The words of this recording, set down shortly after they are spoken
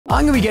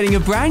I'm going to be getting a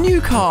brand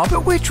new car,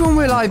 but which one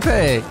will I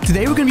pick?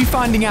 Today we're going to be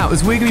finding out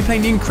as we're going to be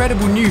playing the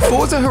incredible new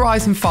Forza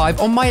Horizon 5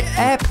 on my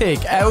epic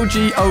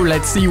LG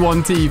OLED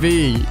C1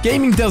 TV.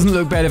 Gaming doesn't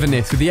look better than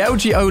this, with the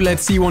LG OLED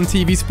C1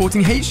 TV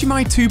supporting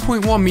HDMI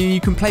 2.1, meaning you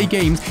can play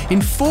games in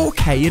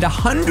 4K at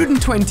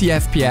 120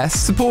 FPS,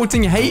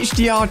 supporting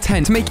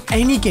HDR10 to make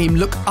any game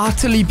look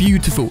utterly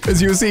beautiful,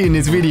 as you'll see in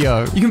this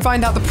video. You can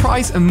find out the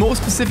price and more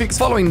specifics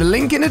following the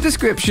link in the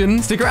description.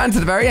 Stick around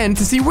to the very end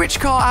to see which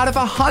car out of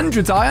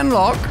hundreds I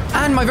unlock.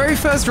 And my very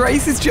first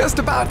race is just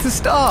about to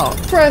start.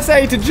 Press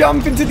A to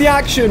jump into the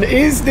action.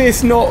 Is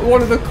this not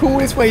one of the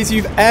coolest ways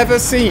you've ever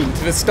seen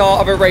to the start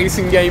of a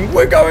racing game?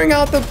 We're going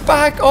out the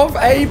back of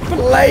a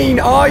plane.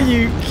 Are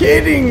you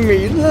kidding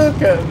me?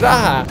 Look at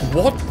that.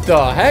 What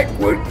the heck?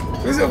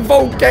 Is it a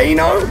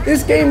volcano?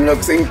 This game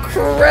looks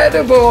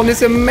incredible on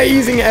this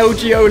amazing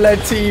LG OLED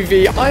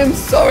TV. I am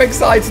so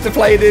excited to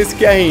play this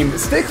game.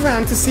 Stick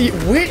around to see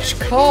which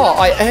car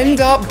I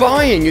end up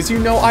buying. As you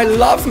know, I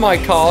love my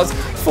cars.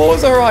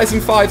 Forza Horizon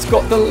 5's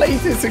got the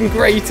latest and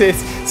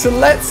greatest. So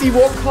let's see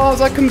what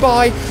cars I can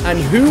buy and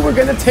who we're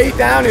going to take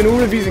down in all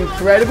of these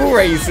incredible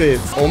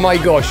races. Oh my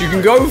gosh, you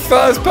can go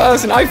first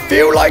person. I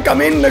feel like I'm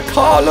in the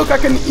car. Look, I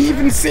can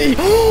even see.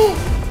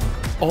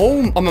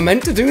 Oh, am I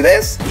meant to do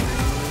this?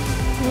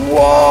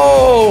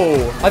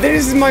 Whoa! I think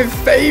this is my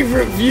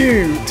favorite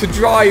view to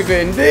drive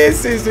in.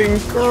 This is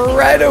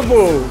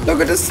incredible.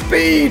 Look at the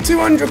speed,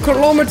 200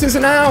 kilometers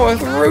an hour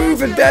through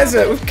the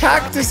desert with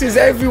cactuses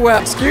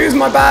everywhere. Excuse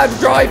my bad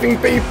driving,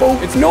 people.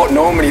 It's not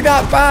normally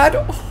that bad.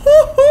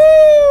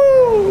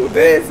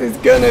 This is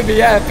gonna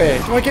be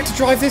epic. Do I get to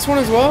drive this one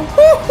as well?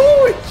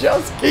 It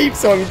just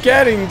keeps on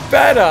getting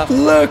better.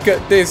 Look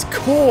at this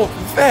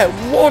Corvette.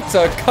 What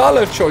a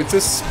color choice.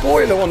 A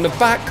spoiler on the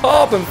back,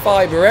 carbon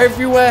fiber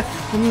everywhere.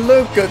 And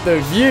look at the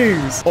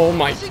views. Oh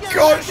my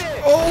gosh.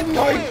 Oh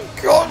my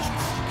gosh.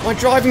 My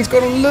driving's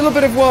got a little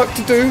bit of work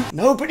to do.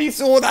 Nobody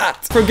saw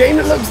that. For a game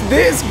that looks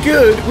this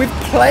good, with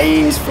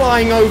planes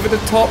flying over the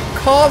top,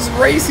 cars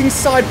racing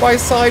side by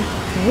side,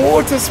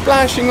 water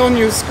splashing on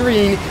your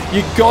screen,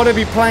 you gotta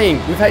be playing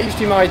with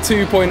HDMI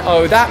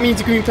 2.0. That means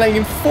you can be playing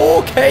in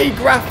 4K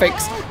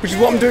graphics, which is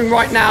what I'm doing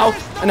right now,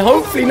 and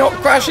hopefully not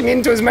crashing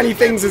into as many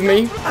things as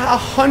me. At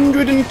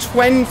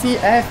 120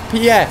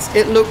 FPS.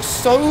 It looks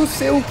so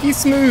silky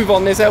smooth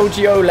on this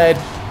LG OLED.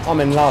 I'm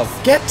in love.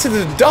 Get to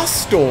the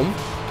dust storm.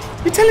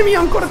 You're telling me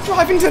I've got to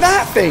drive into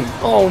that thing?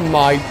 Oh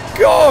my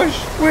gosh.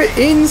 We're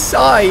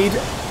inside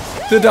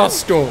the dust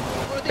storm.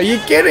 Are you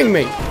kidding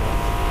me?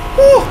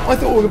 Oh, I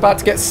thought we were about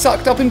to get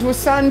sucked up into a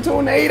sand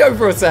tornado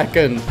for a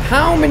second.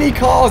 How many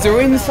cars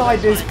are inside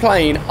this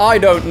plane? I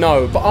don't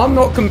know, but I'm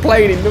not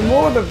complaining. The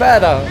more the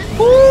better.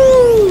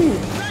 Woo!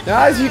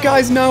 Now, as you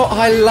guys know,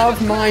 I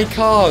love my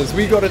cars.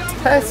 We got a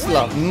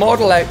Tesla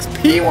Model X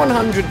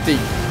P100D,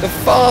 the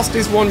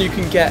fastest one you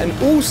can get, and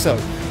also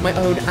my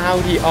own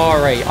Audi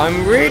R8.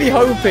 I'm really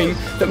hoping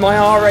that my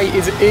R8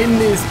 is in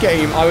this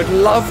game. I would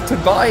love to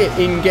buy it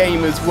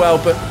in-game as well,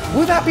 but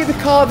will that be the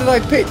car that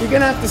I pick? You're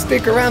gonna have to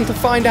stick around to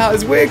find out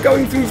as we're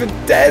going through the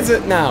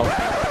desert now.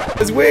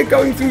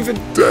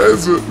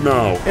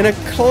 In a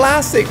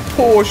classic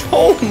Porsche.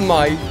 Oh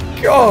my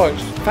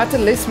gosh. If I had to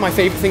list my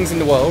favorite things in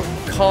the world,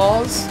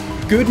 cars,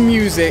 good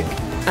music,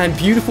 and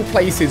beautiful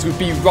places would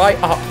be right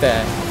up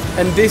there.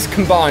 And this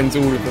combines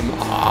all of them.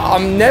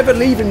 I'm never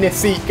leaving this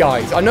seat,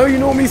 guys. I know you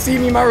normally see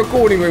me in my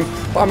recording room,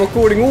 but I'm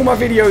recording all my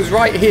videos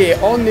right here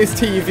on this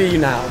TV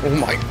now. Oh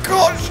my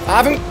gosh.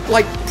 I haven't,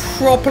 like,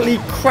 properly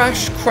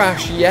crash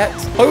yet.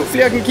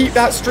 Hopefully I can keep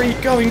that streak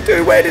going.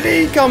 Dude, where did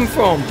he come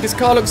from? This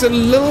car looks a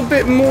little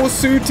bit more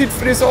suited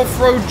for this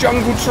off-road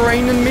jungle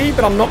terrain than me,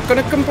 but I'm not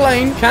gonna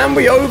complain. Can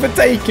we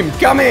overtake him?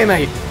 Come here,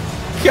 mate.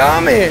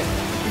 Come here.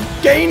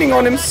 Gaining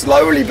on him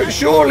slowly but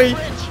surely.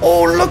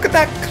 Oh, look at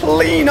that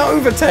clean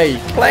overtake.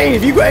 Plane,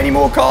 have you got any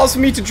more cars for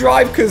me to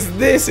drive? Because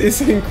this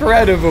is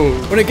incredible.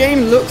 When a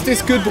game looks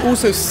this good but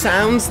also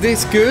sounds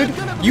this good,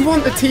 you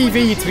want the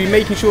TV to be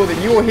making sure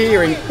that you're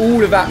hearing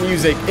all of that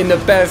music in the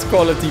best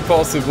quality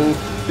possible.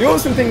 The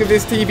awesome thing of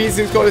this TV is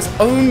it's got its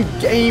own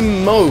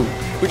game mode,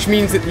 which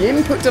means that the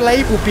input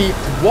delay will be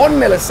 1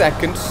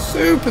 millisecond,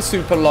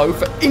 super low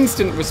for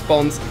instant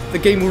response. The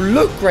game will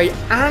look great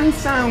and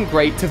sound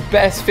great to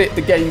best fit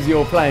the games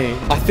you're playing.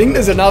 I think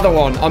there's another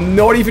one. I'm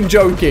not even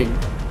joking.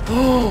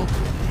 Oh,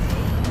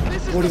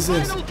 what is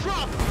this?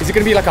 Is it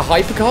gonna be like a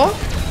hypercar?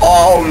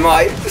 Oh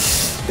my,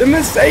 the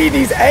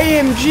Mercedes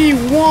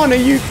AMG 1, are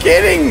you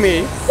kidding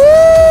me?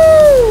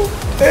 Woo!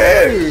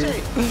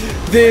 Dude,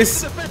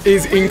 this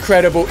is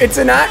incredible. It's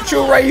an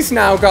actual race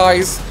now,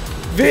 guys.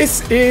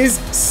 This is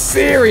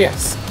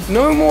serious.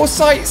 No more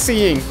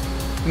sightseeing.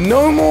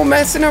 No more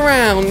messing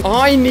around.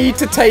 I need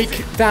to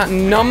take that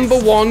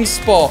 #1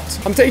 spot.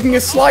 I'm taking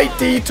a slight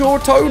detour,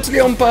 totally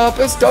on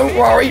purpose. Don't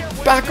worry.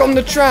 Back on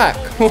the track.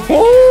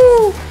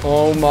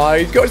 Oh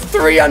my god.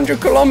 300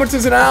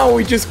 kilometers an hour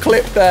we just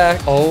clipped there.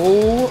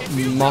 Oh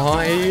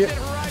my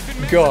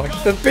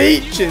gosh. The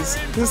beaches.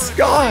 The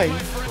sky.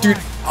 Dude,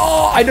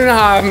 Oh, I don't know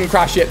how I haven't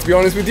crashed yet, to be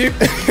honest with you.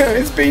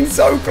 It's been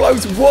so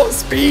close. What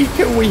speed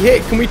can we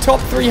hit? Can we top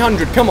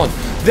 300? Come on.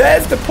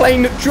 There's the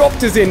plane that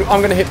dropped us in.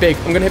 I'm going to hit big.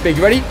 I'm going to hit big.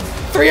 You ready?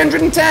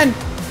 310.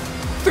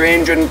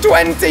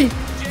 320.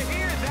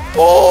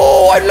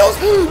 Oh, I lost.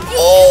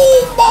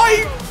 Oh,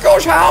 my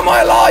gosh. How am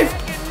I alive?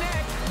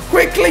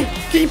 Quickly.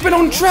 Keep it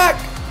on track.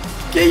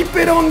 Keep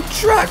it on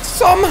track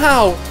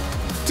somehow.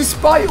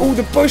 Despite all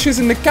the bushes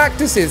and the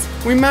cactuses,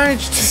 we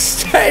managed to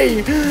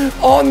stay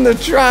on the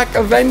track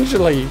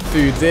eventually.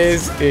 Dude,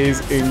 this is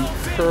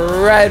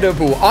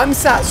incredible. I'm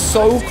sat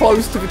so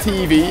close to the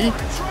TV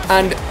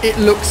and it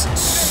looks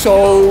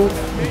so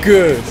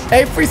good.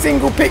 Every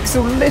single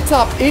pixel lit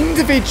up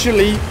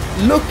individually,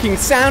 looking,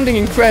 sounding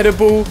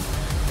incredible.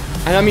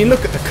 And I mean,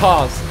 look at the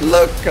cars.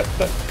 Look at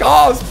the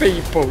cars,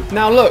 people.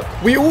 Now look,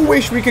 we all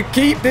wish we could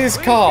keep this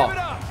car.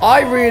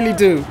 I really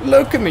do.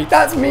 Look at me.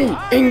 That's me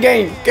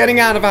in-game getting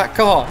out of that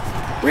car.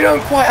 We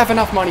don't quite have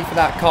enough money for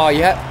that car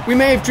yet. We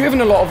may have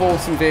driven a lot of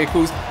awesome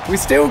vehicles. We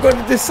still got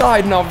to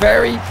decide on our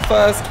very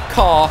first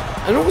car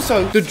and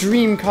also the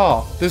dream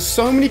car. There's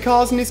so many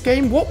cars in this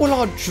game. What will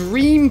our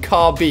dream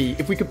car be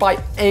if we could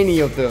buy any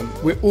of them?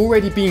 We're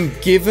already being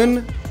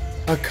given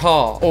a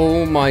car.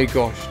 Oh my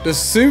gosh. The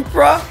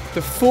Supra,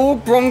 the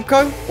Ford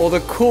Bronco, or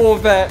the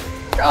Corvette?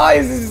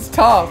 Guys, this is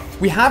tough.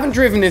 We haven't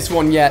driven this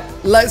one yet.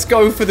 Let's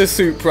go for the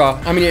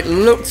Supra. I mean, it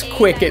looks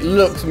quick. It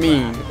looks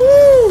mean.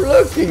 Woo,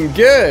 looking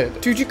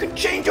good. Dude, you can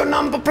change your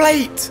number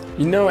plate.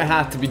 You know it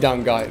had to be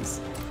done,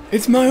 guys.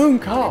 It's my own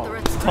car.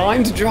 It's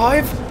time to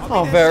drive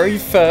our very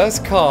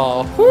first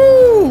car.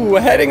 Woo!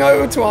 Heading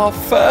over to our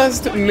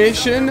first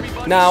mission.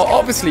 Now,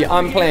 obviously,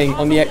 I'm playing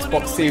on the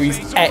Xbox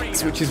Series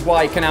X, which is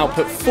why it can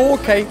output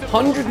 4K,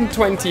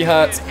 120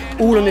 Hertz,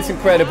 all on this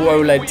incredible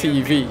OLED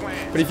TV.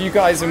 But if you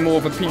guys are more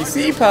of a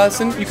PC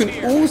person, you can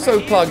also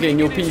plug in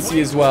your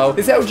PC as well.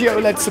 This LG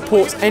OLED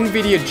supports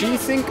NVIDIA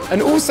G-Sync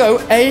and also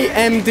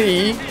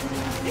AMD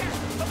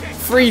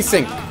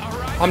FreeSync.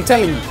 I'm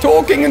telling you,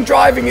 talking and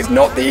driving is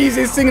not the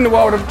easiest thing in the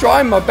world. I'm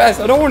trying my best.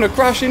 I don't want to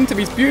crash into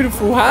these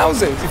beautiful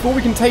houses. Before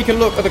we can take a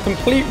look at the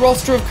complete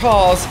roster of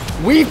cars,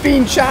 we've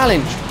been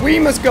challenged. We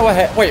must go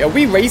ahead. Wait, are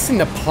we racing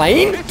the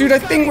plane? Dude, I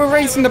think we're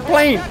racing the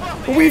plane.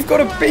 But we've got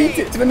to beat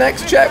it to the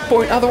next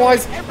checkpoint.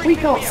 Otherwise, we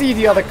can't see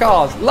the other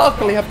cars.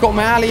 Luckily, I've got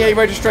my MoreAli-A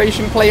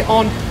registration plate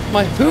on.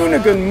 My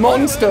Hoonigan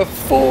Monster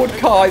Ford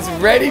car is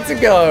ready to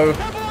go.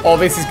 Oh,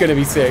 this is going to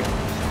be sick.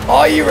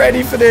 Are you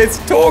ready for this?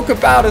 Talk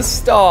about a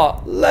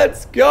start.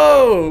 Let's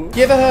go.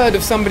 You ever heard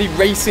of somebody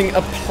racing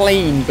a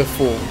plane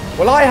before?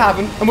 Well, I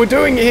haven't, and we're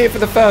doing it here for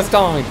the first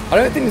time. I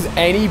don't think there's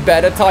any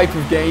better type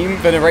of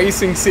game than a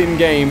racing sim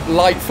game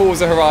like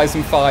Forza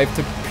Horizon 5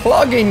 to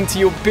plug into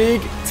your big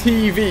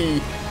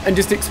TV and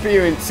just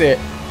experience it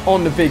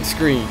on the big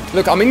screen.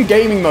 Look, I'm in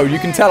gaming mode. You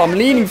can tell I'm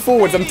leaning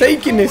forwards. I'm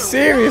taking this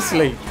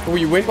seriously. Oh,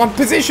 you win. I'm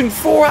positioned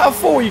 4 out of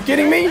 4. Are you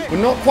kidding me? We're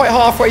not quite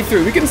halfway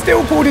through. We can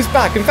still pull this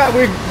back. In fact,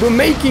 we're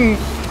making...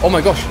 Oh my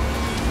gosh.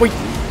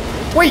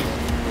 Wait.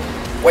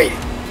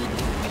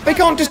 They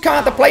can't just come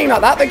out the plane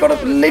like that. They got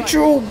a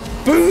literal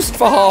boost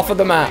for half of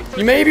the map.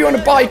 You may be on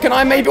a bike and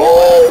I may be...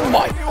 Oh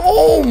my.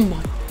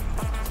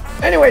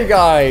 Anyway,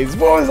 guys,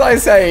 what was I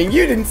saying?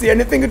 You didn't see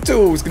anything at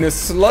all. It's going to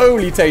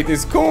slowly take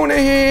this corner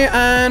here,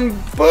 and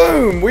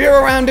boom, we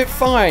are around it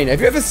fine.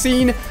 Have you ever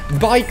seen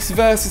bikes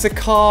versus a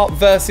car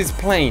versus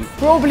plane?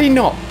 Probably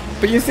not,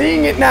 but you're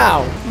seeing it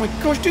now. Oh my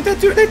gosh, dude, they're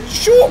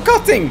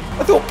shortcutting.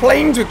 I thought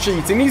planes were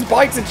cheating. These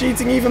bikes are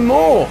cheating even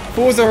more.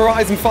 Forza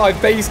Horizon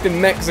 5, based in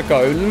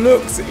Mexico,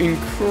 looks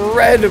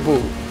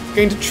incredible.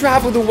 Going to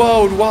travel the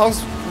world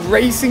whilst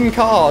racing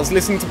cars,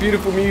 listening to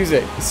beautiful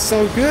music. It's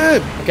so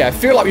good. Okay, I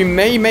feel like we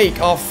may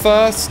make our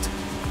first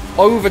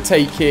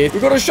overtake here.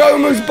 We've got to show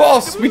them who's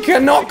boss. We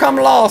cannot come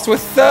last. We're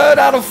 3rd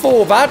out of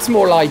 4. That's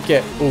more like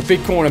it. Oh,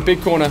 big corner.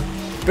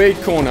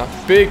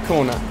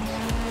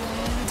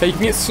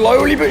 Taking it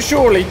slowly but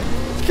surely.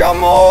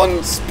 Come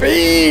on,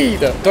 speed.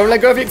 Don't let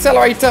go of the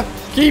accelerator.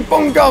 Keep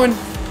on going.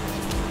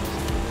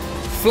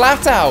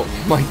 Flat out.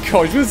 Oh my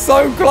gosh, we're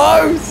so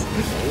close.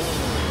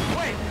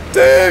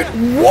 Dude,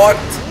 what?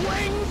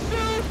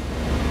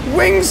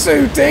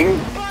 Wingsuiting?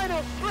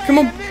 Come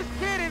on.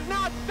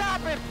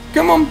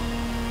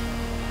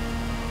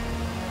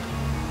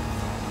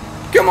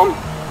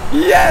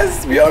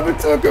 Yes, we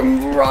overtook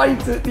him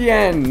right at the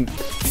end.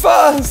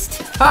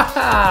 First.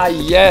 Haha,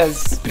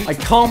 yes. I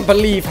can't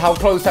believe how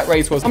close that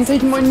race was. I'm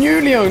taking my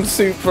newly owned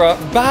Supra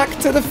back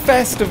to the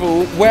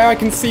festival where I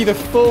can see the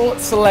full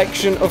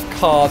selection of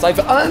cars. I've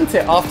earned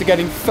it after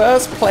getting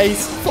first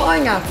place,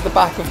 flying out of the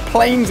back of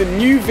planes and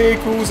new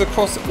vehicles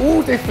across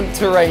all different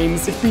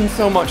terrains. It's been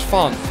so much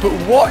fun. But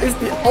what is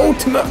the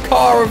ultimate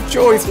car of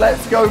choice?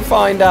 Let's go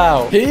find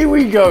out. Here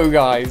we go,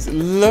 guys.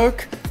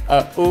 Look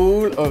at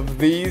all of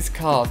these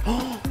cars.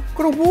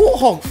 Got a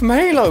Warthog from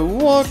Halo.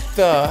 What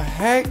the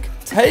heck?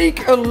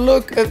 Take a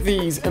look at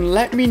these and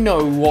let me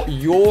know what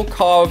your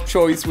car of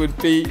choice would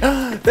be.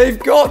 They've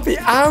got the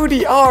Audi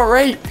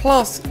R8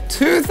 Plus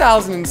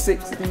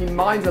 2016.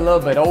 Mine's a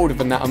little bit older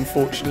than that,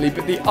 unfortunately,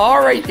 but the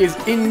R8 is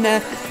in there.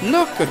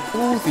 Look at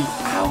all the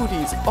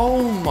Audis.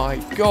 Oh my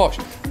gosh.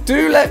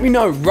 Do let me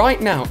know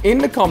right now in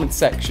the comments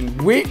section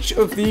which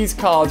of these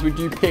cars would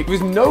you pick.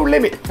 There's no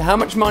limit to how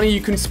much money you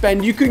can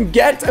spend. You can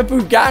get a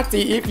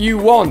Bugatti if you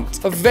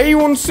want, a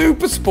Veyron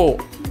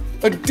Supersport,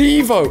 a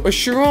Devo, a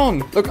Chiron.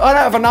 Look, I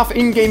don't have enough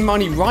in-game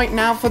money right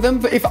now for them,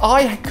 but if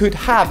I could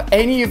have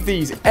any of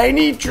these,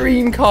 any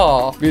dream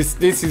car,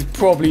 this is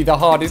probably the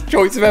hardest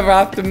choice I've ever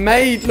had to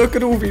make. Look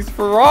at all these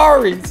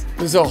Ferraris.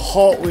 There's a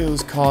Hot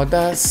Wheels car,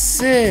 that's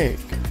sick.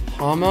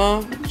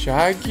 Hummer,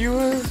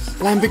 Jaguars,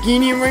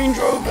 Lamborghini and Range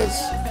Rovers.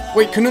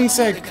 Wait,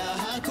 Koenigsegg.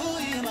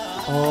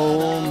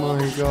 Oh my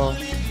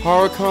gosh.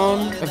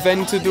 Huracan,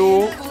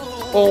 Aventador.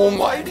 Oh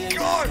my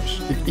gosh.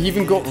 They've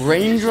even got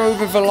Range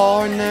Rover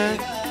Velar in there.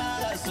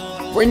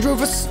 Range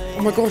Rover,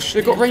 oh my gosh,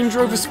 they've got Range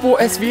Rover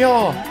Sport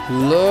SVR.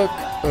 Look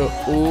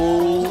at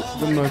all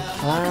the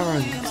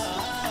McLarens.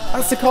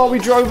 That's the car we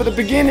drove at the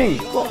beginning.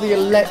 Got the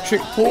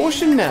electric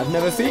Porsche in there. I've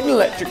never seen an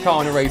electric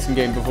car in a racing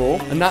game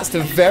before. And that's the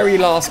very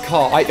last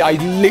car. I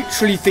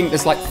literally think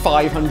there's like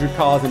 500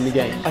 cars in the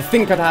game. I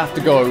think I'd have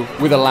to go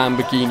with a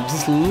Lamborghini.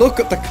 Just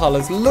look at the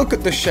colors, look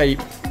at the shape.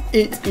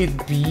 It is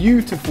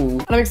beautiful.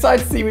 And I'm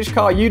excited to see which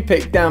car you'd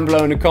pick down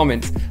below in the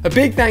comments. A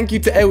big thank you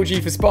to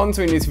LG for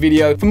sponsoring this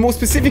video. For more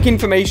specific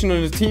information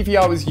on the TV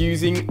I was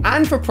using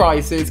and for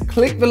prices,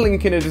 click the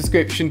link in the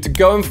description to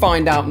go and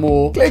find out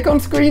more. Click on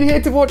screen here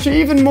to watch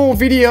even more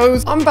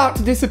videos. I'm about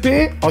to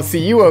disappear. I'll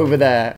see you over there.